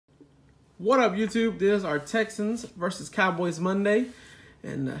What up, YouTube? This is our Texans versus Cowboys Monday.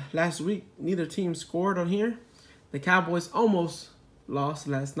 And last week, neither team scored on here. The Cowboys almost lost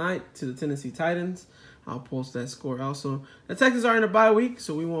last night to the Tennessee Titans. I'll post that score also. The Texans are in a bye week,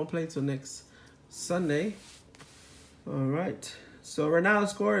 so we won't play till next Sunday. All right. So right now the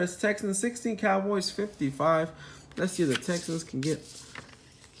score is Texans 16, Cowboys 55. Let's see if the Texans can get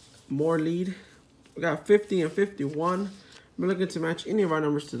more lead. We got 50 and 51. We're looking to match any of our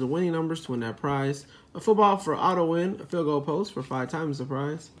numbers to the winning numbers to win that prize. A football for auto win, a field goal post for 5 times the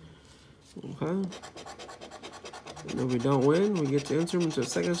prize. Okay. And if we don't win, we get to enter them into a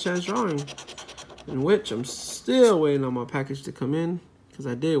second chance drawing, in which I'm still waiting on my package to come in because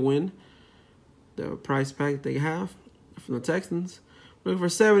I did win the prize pack they have from the Texans. Looking for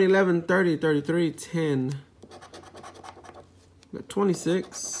 7, 11, 30, 33, 10. Got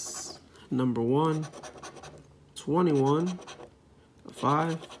 26, number 1, 21,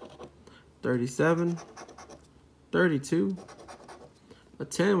 5, 37, 32, a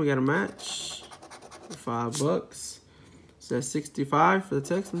 10. We got a match for $5. So that's 65 for the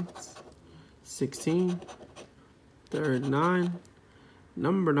Texans. 16, 39,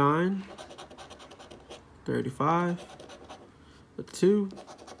 number 9, 35, a 2,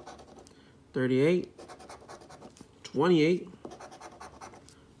 38, 28,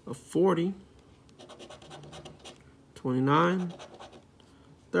 a 40, 29,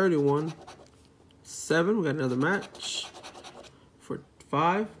 31, 7. We got another match for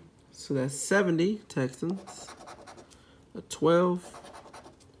 5. So that's 70 Texans, a 12,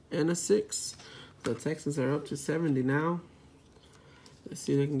 and a 6. The Texans are up to 70 now. Let's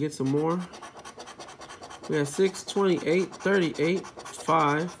see if they can get some more. We have 6, 28, 38,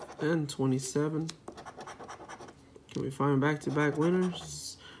 5, and 27. Can we find back-to-back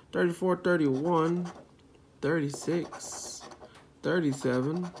winners? 34, 31, 36,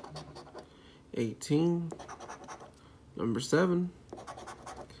 37, 18, number 7,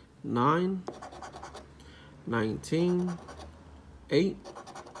 9, 19, 8,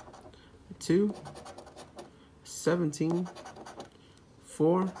 2, 17,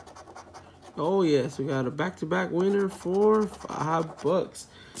 4. Oh yes, we got a back-to-back winner for $5.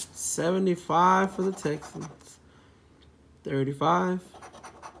 75 for the Texans. 35,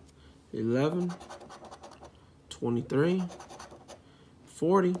 11, 23,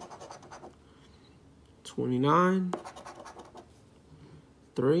 40, 29,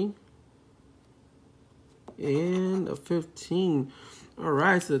 3, and a 15. All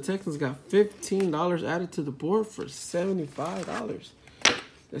right, so the Texans got $15 added to the board for $75.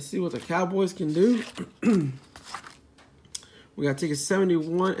 Let's see what the Cowboys can do. We got tickets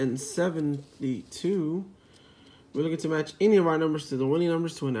 71 and 72. We're looking to match any of our numbers to the winning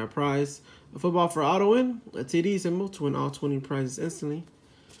numbers to win that prize. A football for auto win, a TD symbol to win all 20 prizes instantly.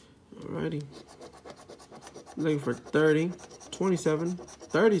 Alrighty. Looking for 30, 27,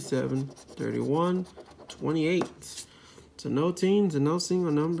 37, 31, 28. So no teams and no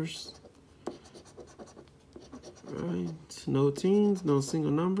single numbers. Alright. No teams, no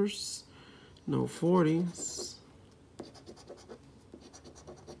single numbers, no 40s.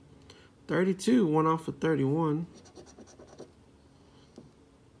 32, 1 off of 31.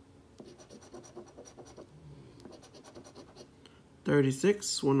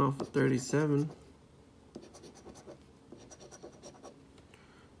 36, 1 off of 37.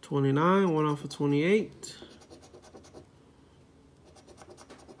 29, 1 off of 28.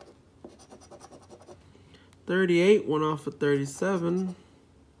 38, 1 off of 37.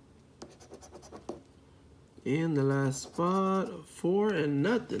 And the last spot, 4 and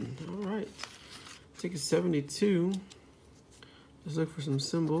nothing. All right. Ticket 72. Let's look for some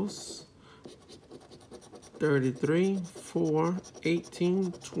symbols. 33, 4,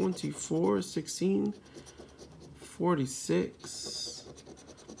 18, 24, 16, 46,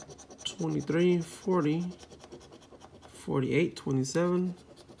 23, 40, 48, 27,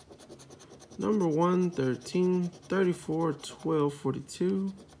 number 1, 13, 34, 12,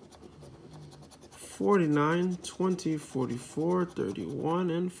 42, 49, 20, 44, 31,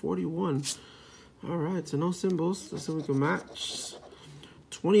 and 41. All right, so no symbols. Let's see if we can match.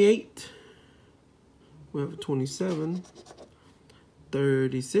 28. We have a 27,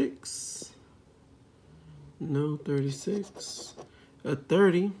 36, no 36, a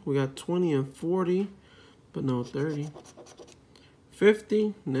 30, we got 20 and 40, but no 30,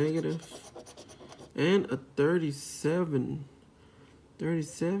 50, negative, and a 37,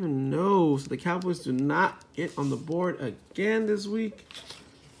 37, no. So the Cowboys do not get on the board again this week,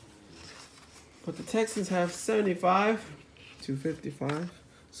 but the Texans have 75 to 55.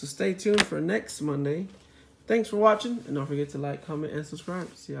 So stay tuned for next Monday. Thanks for watching, and don't forget to like, comment, and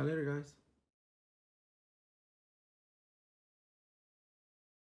subscribe. See y'all later, guys.